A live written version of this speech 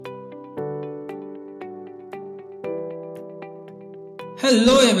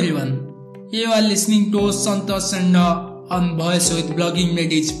Hello everyone. You are listening to Santosh Sanda on Voice with Blogging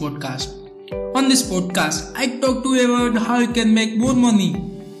Ladies podcast. On this podcast, I talk to you about how you can make more money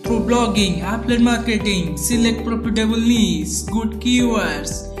through blogging, affiliate marketing, select profitable niches, good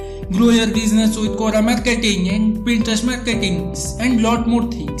keywords, grow your business with Quora marketing and Pinterest marketing, and lot more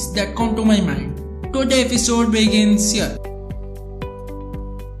things that come to my mind. Today's episode begins here.